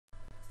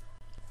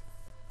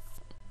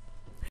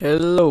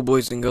Hello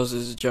boys and girls,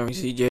 this is Jeremy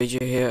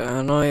CJJ here,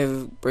 and I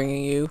am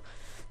bringing you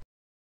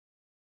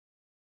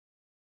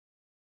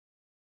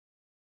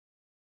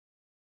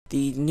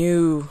the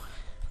new,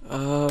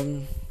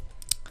 one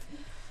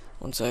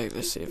sec,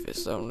 let's see if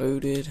it's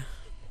downloaded.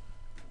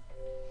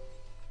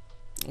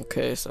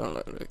 Okay, it's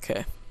downloaded,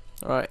 okay.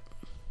 Alright,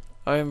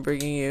 I am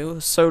bringing you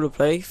a solo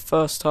play,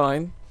 first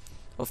time,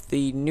 of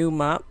the new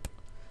map,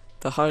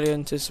 the highly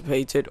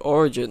anticipated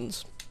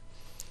Origins.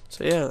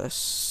 So yeah,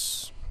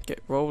 let's get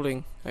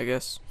rolling, I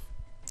guess.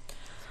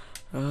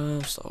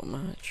 Start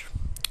match.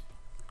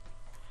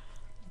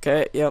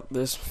 Okay, yep,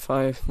 this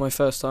is my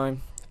first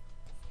time.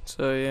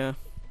 So yeah,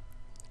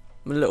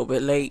 I'm a little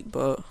bit late,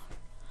 but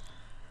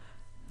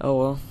oh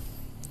well.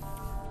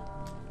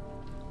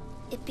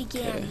 It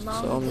began Okay,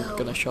 long so I'm ago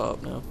gonna shut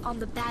up now. on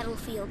the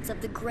battlefields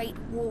of the Great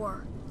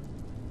War.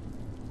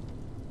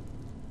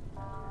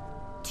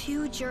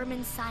 Two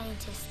German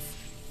scientists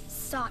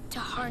sought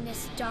to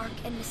harness dark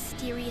and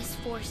mysterious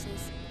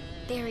forces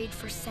buried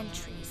for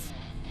centuries.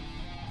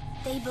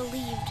 They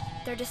believed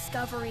their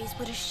discoveries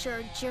would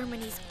assure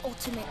Germany's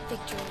ultimate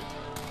victory.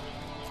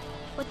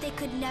 What they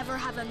could never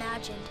have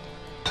imagined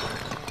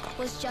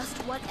was just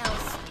what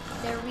else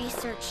their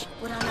research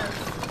would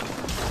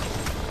unearth.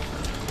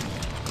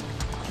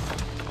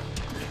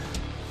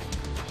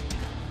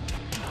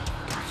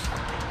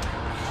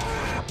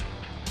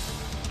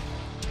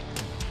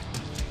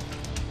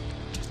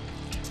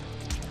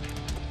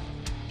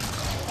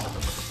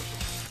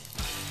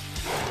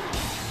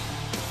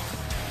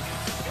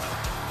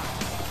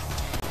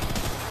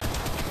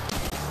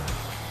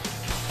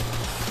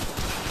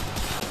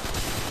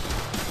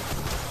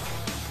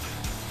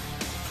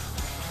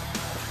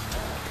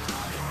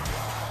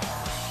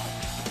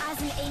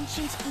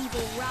 Ancient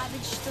evil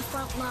ravaged the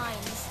front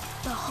lines.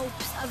 The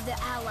hopes of the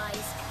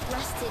Allies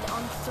rested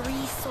on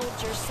 3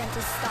 soldiers sent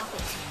to stop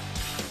it.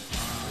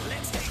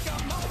 Let's take a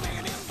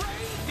moment and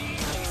break the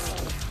ice.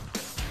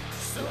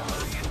 So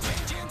my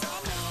intentions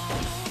are known.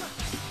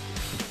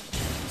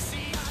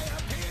 See, I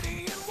have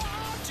pity in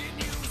watching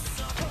you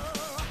suffer.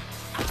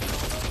 I know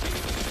the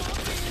feeling of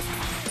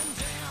being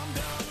damned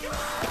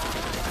alive.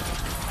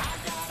 I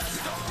got a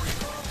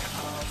storybook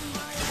of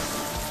my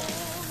own.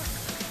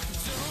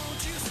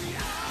 Don't you see?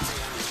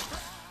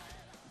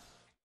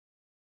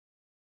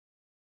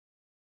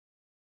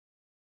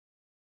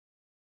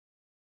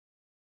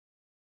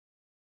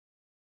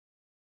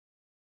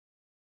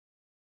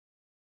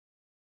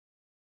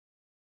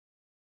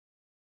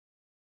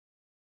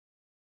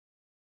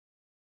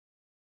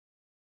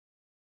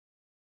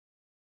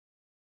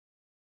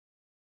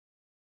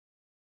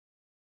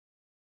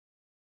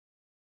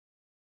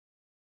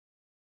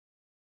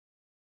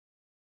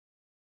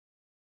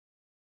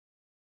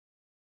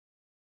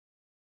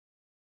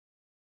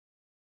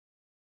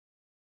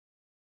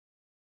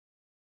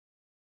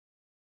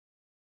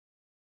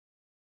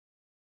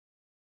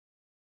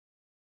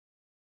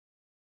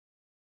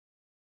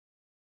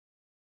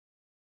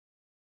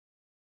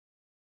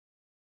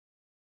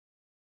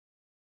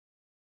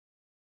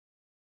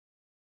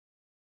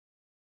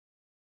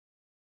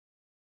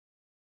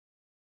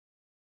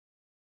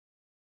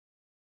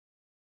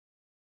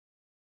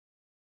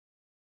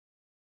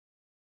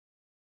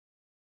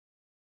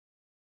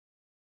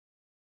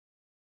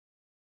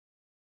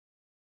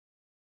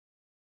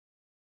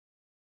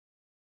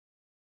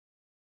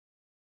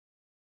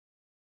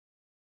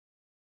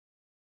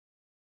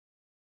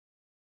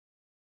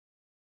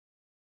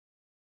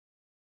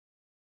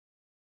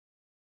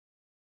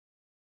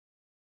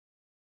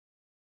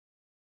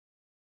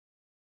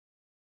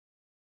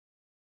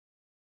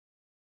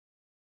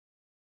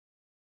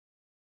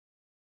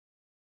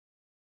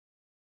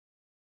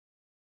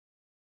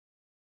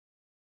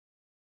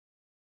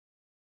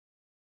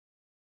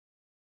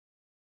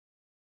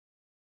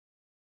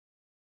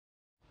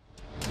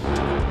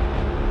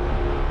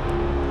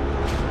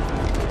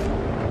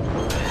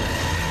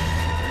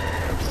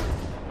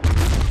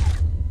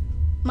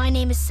 My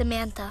name is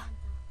Samantha.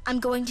 I'm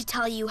going to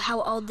tell you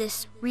how all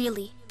this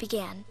really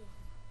began.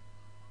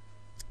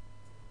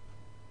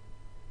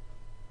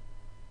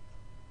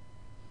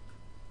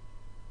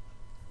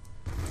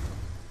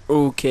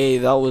 Okay,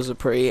 that was a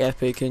pretty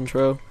epic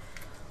intro.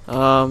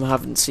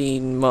 Haven't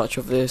seen much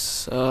of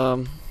this.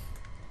 I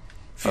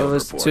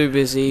was too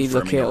busy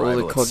looking at all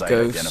the COD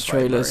Ghost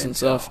trailers and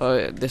stuff.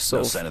 This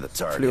sort of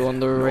flew on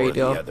the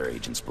radar.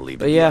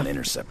 But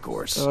yeah,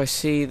 so I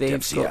see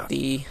they've got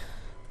the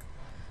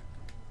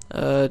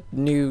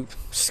new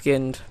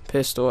skinned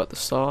pistol at the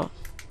start.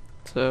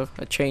 So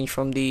a change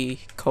from the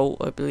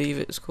Colt, I believe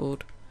it's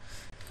called.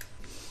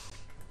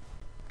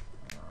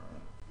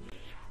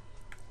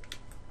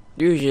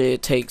 Usually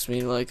it takes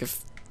me like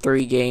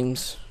 3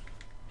 games,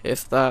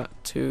 if that,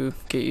 to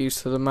get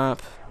used to the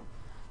map.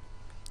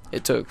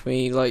 It took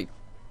me like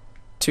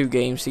 2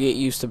 games to get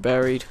used to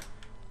Buried.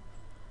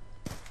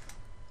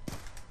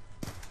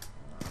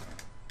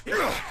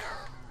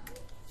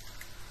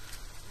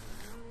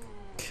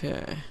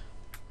 Okay,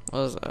 what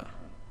is that?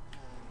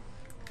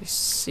 I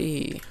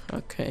see,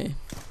 okay.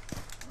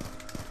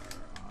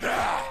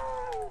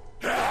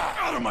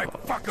 of my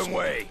fucking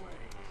way!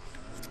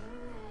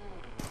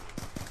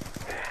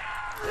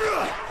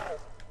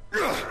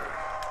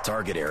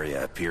 Target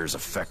area appears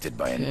affected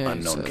by an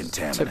unknown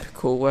contaminant.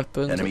 Typical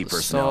weapons. Enemy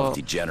personnel have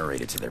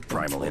degenerated to their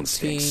primal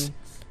instincts,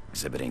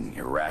 exhibiting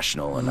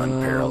irrational and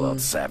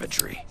unparalleled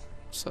savagery.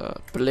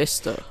 So,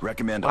 ballista.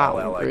 Recommend all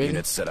allied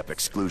units set up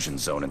exclusion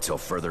zone until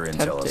further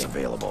intel is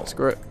available.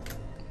 Screw it.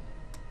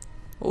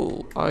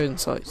 Oh, iron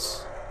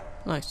sights.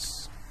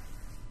 Nice.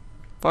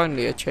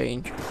 Finally a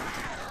change.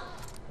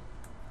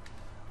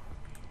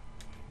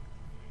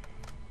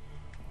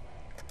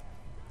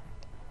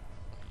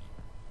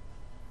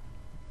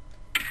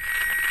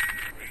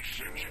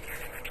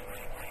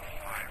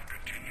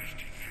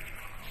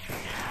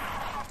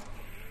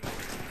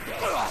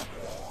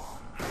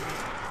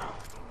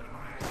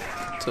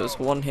 So it's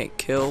a one-hit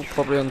kill,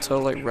 probably until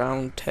like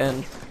round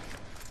 10.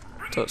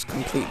 So it's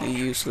completely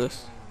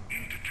useless.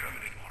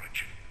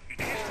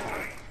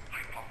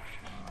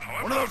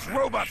 One of those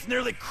robots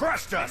nearly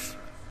crushed us.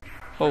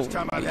 Holy First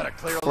time I've had a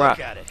clear crap.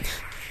 look at it.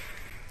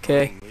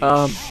 Okay,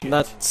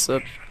 that's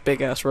a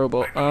big-ass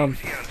robot.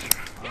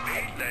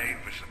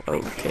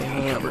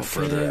 Okay, Covered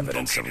further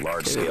evidence of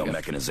large-scale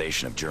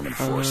mechanization of German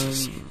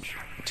forces.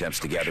 Attempts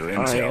to gather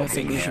intel I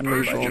think we should hampered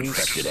move by the on.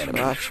 infected enemy.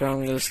 Actually,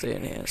 I'm gonna stay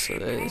in here. So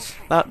there's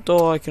that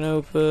door I can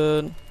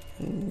open.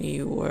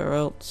 Anywhere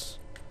else?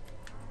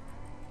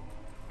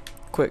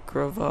 Quick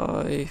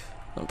revive.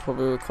 That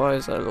probably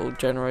requires that little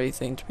generator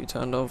thing to be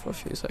turned on for a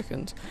few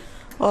seconds.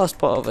 Oh, that's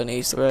part of an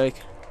Easter egg.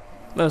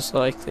 Most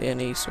likely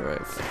an Easter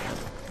egg.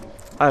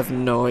 I have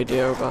no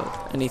idea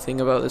about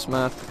anything about this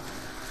map.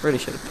 Really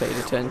should have paid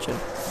attention.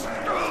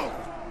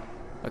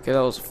 Okay,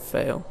 that was a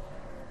fail.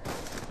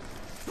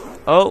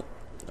 Oh!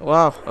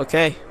 Wow,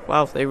 okay.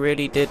 Wow, they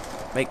really did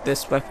make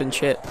this weapon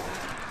shit.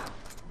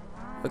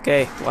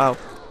 Okay, wow.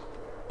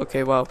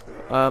 Okay, wow.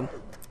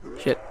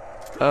 Shit.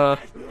 Not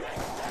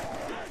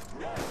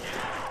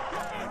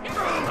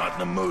in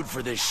the mood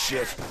for this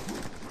shit.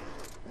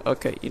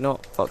 Okay, you know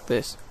what? Fuck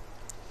this.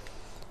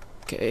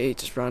 Okay,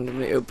 just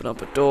randomly open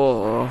up a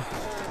door.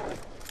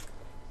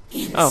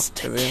 Oh,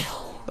 here we are.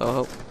 That'll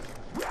help.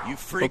 You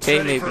freaks Okay,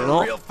 ready maybe for a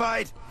not. real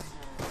fight?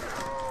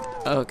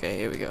 Okay,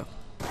 here we go.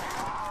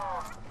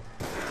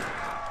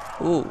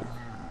 Ooh.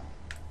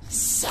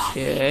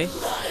 Okay.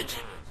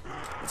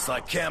 It's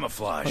like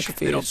camouflage. I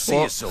They don't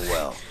see you so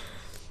well.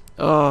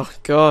 Oh,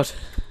 God.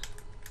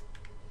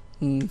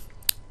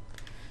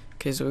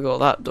 Okay, so we got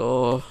that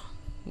door.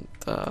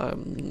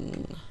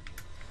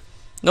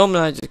 Normally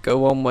I just go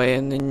one way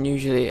and then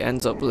usually it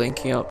ends up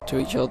linking up to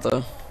each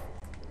other.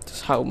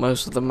 That's how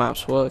most of the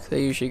maps work.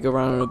 They usually go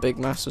around in a big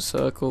massive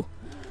circle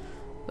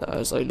that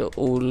has like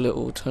all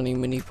little tiny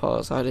mini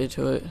parts added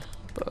to it.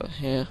 But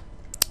yeah.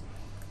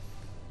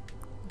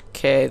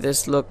 Okay,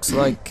 this looks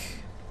like...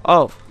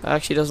 Oh, it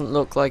actually doesn't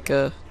look like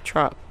a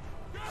trap.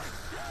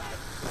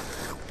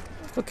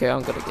 Okay,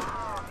 I'm gonna get...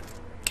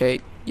 Okay,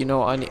 you know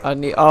what I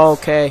need... Oh,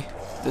 okay.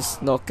 This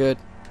is not good.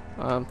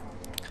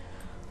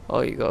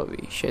 Oh, you gotta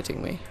be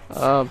shitting me.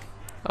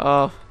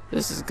 Oh,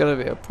 this is gonna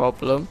be a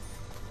problem.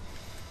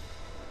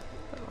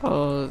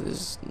 Oh,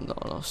 there's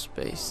not enough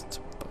space.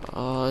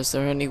 Oh, is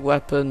there any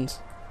weapons?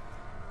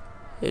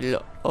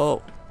 Hello.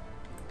 Oh.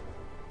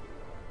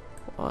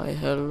 Why,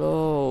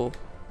 hello.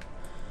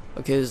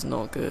 Okay, this is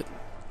not good.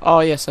 Oh,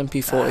 yes,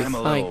 MP40. I'm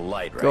a little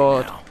light right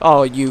God. now.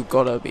 Oh, you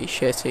gotta be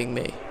shitting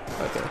me.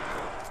 Okay.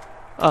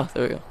 Ah,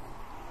 there we go.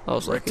 I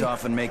was lucky.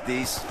 Richtofen and make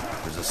these?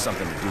 Or is this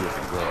something to do with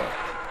the girl?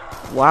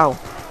 Wow.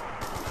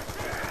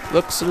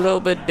 Looks a little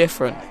bit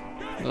different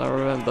than I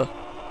remember.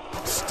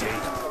 Stay the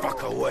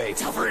fuck away,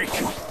 freak!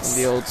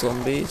 The old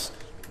zombies.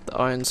 The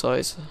iron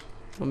sights.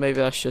 Or maybe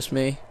that's just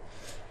me.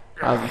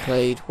 I haven't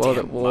played World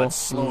at War and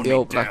the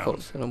old Black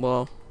Ops in a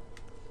while.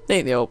 I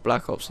think the old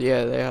Black Ops,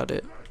 yeah, they had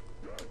it.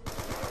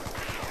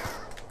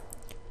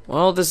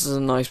 Well, this is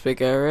a nice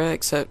big area,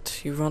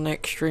 except you run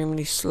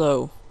extremely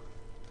slow.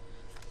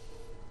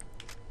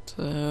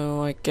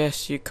 So, I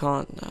guess you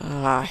can't...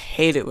 I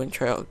hate it when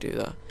Treyarch do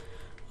that.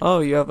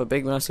 Oh, you have a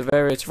big massive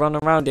area to run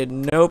around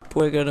in. Nope,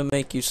 we're gonna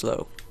make you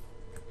slow.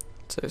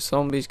 So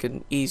zombies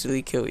can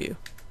easily kill you.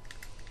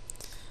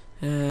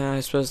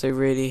 I suppose they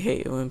really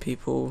hate it when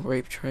people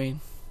rape train.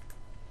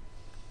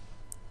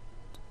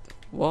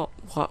 What?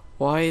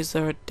 Why is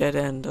there a dead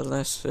end?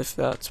 Unless if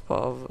that's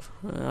part of...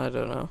 I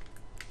don't know.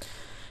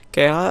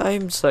 Okay,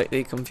 I'm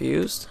slightly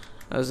confused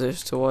as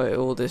if to why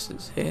all this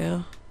is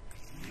here.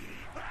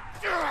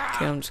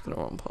 Okay, I'm just gonna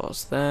run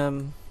past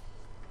them.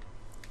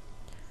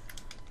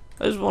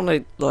 I just want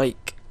to,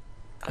 like,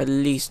 at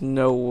least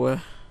know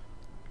where...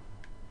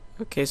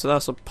 Okay, so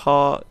that's a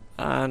part,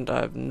 and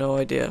I have no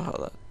idea how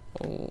that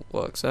all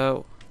works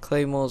out.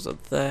 Claymores are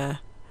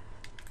there.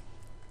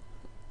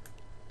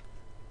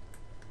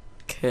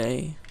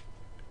 Okay.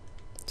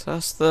 So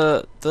that's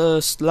the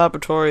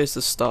laboratory is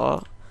the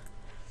start.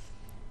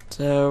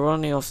 So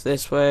running off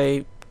this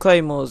way,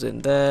 Claymore's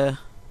in there.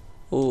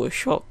 Oh, a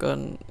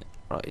shotgun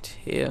right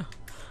here.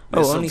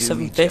 Oh, only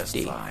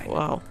 750.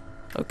 Wow.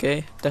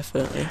 Okay,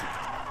 definitely.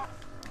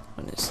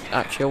 And it's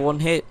actually a one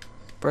hit.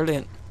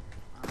 Brilliant.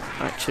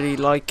 actually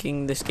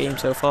liking this game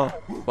so far.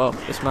 Well,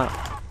 this map.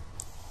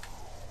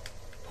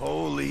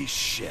 Holy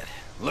shit.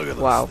 Look at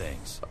Wow. those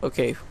things.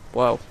 Okay,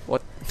 wow,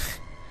 what?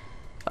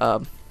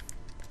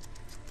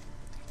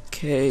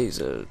 Okay,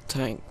 so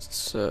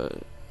tanks,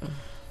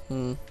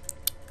 Can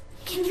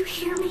you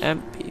hear me?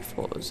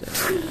 MP4s.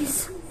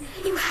 Please,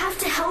 you have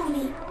to help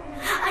me.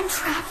 I'm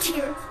trapped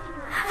here.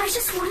 I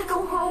just want to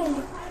go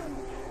home.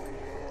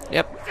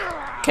 Yep.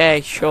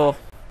 Okay, sure.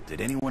 Did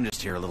anyone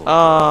just hear a little...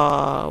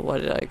 Why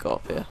did I go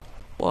up here?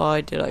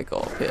 Why did I go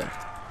up here?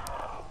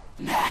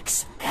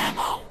 Max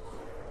ammo.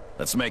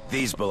 Let's make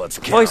these bullets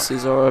count.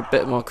 Voices are a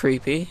bit more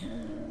creepy.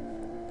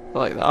 I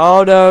like that.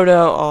 Oh no,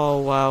 no.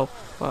 Oh wow,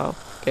 wow.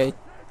 Okay.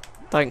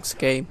 Thanks,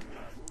 game.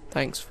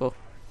 Thanks for.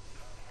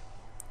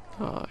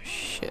 Oh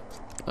shit.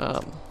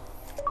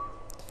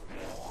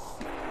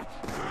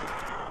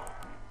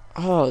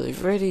 Oh,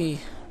 they've really.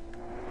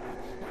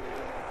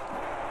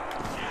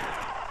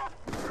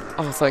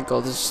 Oh, thank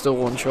God, there's still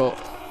one shot.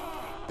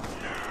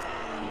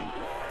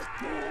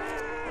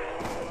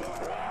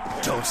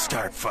 Don't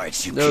start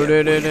fights, you No, can't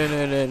no, no, win. no,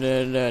 no,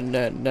 no, no,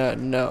 no, no,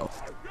 no.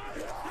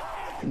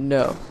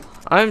 No.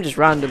 I'm just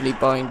randomly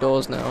buying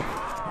doors now.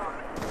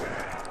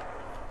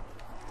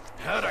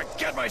 How'd I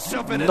get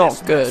myself into Not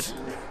this good. mess?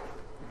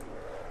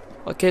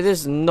 Okay, this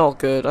is not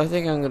good. I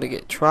think I'm gonna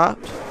get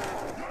trapped.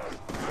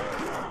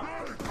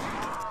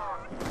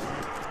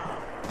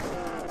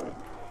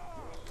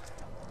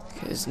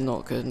 Okay, it's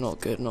not good, not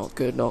good, not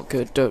good, not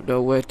good. Don't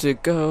know where to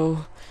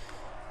go.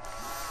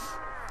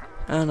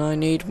 And I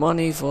need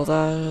money for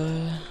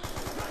that.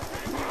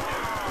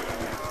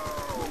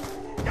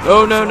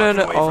 Oh no, no,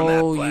 no. Walk away from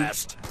that Oh, you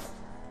blast.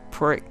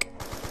 prick.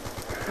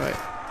 Right.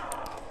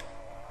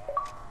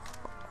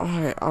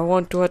 Alright, I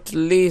want to at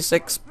least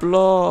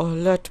explore.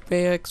 Let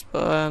me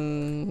explore.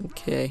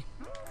 Okay.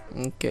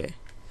 Okay.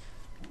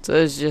 So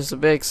it's just a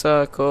big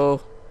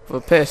circle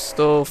with a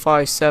pistol,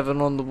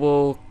 5.7 on the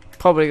wall.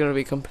 Probably going to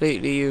be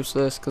completely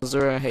useless because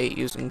I hate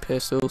using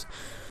pistols.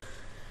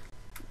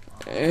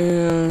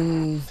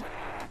 And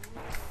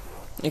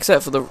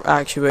except for the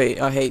actuate,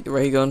 I hate the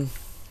ray gun.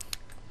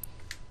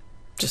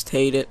 Just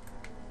hate it.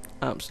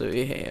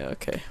 Absolutely hate it.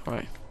 Okay,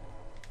 right.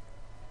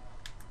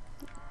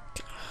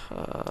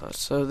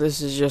 So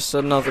this is just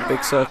another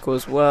big circle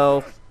as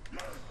well.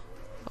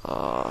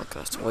 Oh, I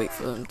have to wait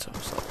for them to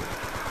stop.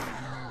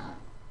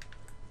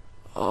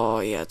 Oh,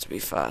 he had to be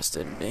fast,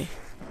 didn't he?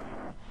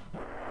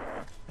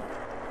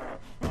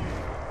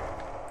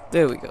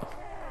 There we go.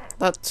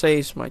 That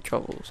saves my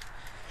troubles.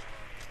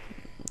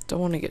 Don't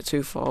want to get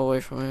too far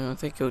away from him. I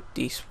think he'll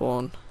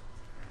despawn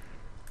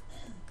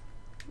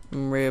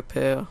and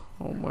reappear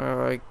on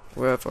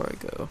wherever I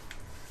go.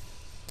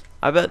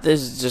 I bet this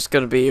is just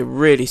going to be a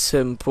really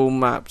simple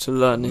map to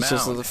learn. It's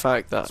just Mound. the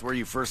fact that That's where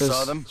you first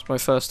saw them? it's my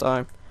first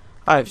time.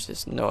 I have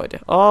just no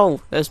idea.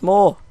 Oh, there's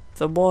more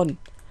than one.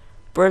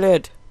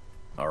 Brilliant.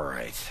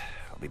 Alright.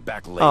 I'll be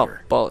back Oh,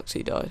 later. bollocks,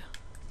 he died.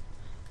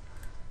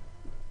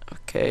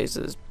 Okay, so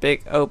this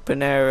big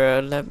open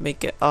area. Let me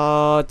get.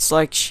 Oh, it's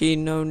like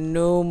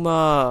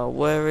Shinonuma,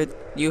 where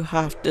you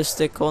have to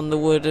stick on the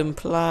wooden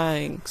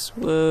planks.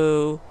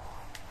 Whoa.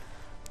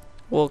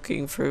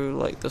 Walking through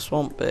like the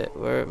swamp bit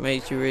where it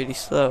made you really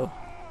slow.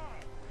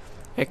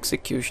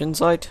 Execution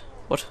site?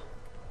 What?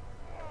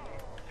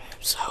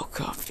 I'm so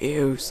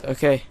confused.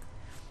 Okay.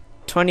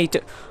 22.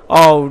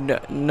 Oh no,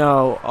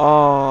 no.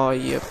 Oh,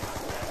 you.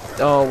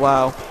 Oh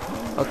wow.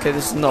 Okay,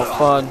 this is not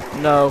fun.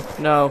 No,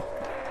 no.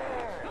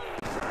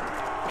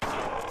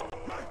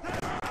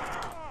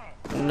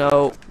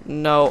 No,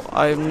 no,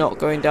 I'm not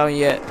going down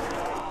yet.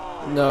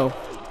 No.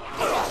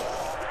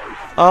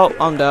 Oh,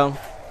 I'm down.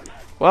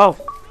 Wow.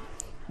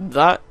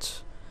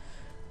 That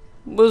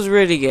was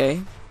really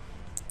gay.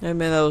 I mean,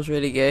 that was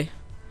really gay.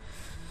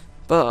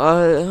 But,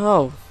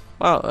 oh,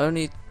 wow,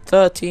 only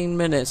 13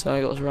 minutes and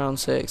I got to round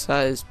 6.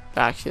 That is,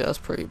 actually, that's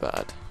pretty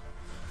bad.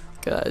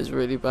 Okay, that is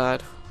really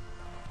bad.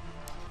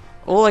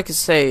 All I can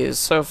say is,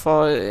 so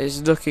far, it's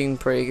looking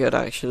pretty good,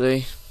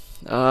 actually.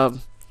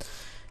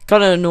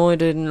 Kind of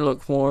annoyed I didn't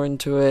look more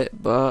into it,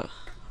 but,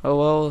 oh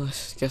well, I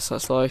guess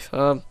that's life.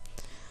 But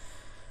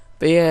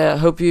yeah, I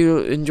hope you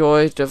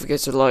enjoyed. Don't forget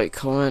to like,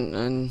 comment,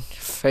 and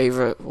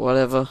favorite,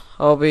 whatever.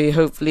 I'll be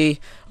doing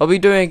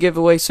a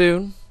giveaway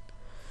soon,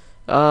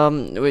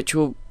 which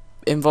will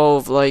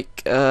involve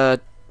like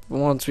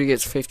once we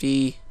get to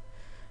 50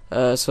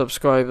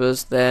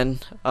 subscribers, then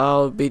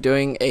I'll be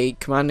doing a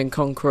Command and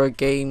Conquer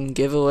game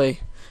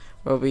giveaway.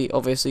 I'll be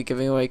obviously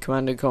giving away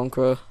Command and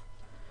Conquer.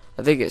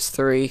 I think it's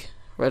 3.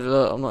 Red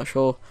Alert. I'm not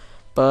sure,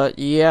 but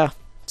yeah.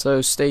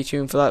 So stay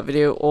tuned for that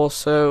video.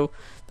 Also,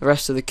 the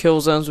rest of the kill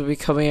zones will be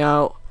coming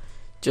out.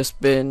 Just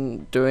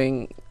been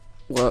doing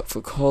work for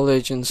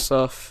college and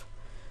stuff,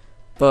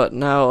 but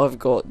now I've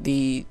got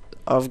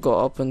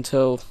up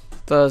until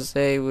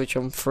Thursday, which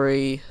I'm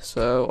free,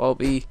 so I'll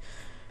be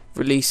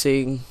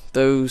releasing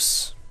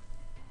those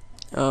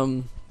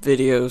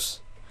videos.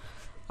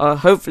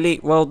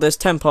 Hopefully, well, there's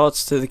 10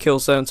 parts to the kill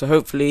zone, so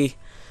hopefully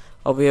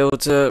I'll be able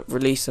to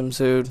release them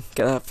soon,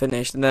 get that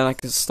finished, and then I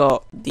can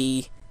start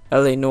the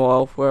LA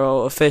Noire, where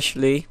I'll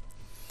officially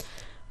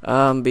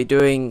be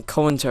doing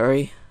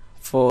commentary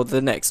for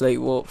the next late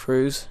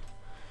walkthroughs,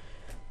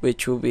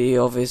 which will be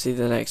obviously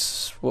the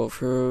next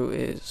walkthrough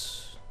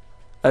is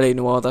LA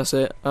Noire. That's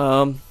it.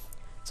 So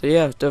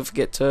yeah, don't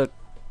forget to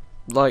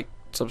like,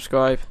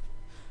 subscribe,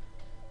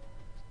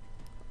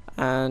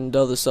 and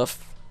other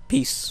stuff.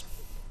 Peace.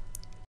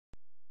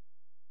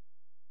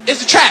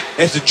 It's a trap.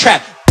 It's a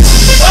trap.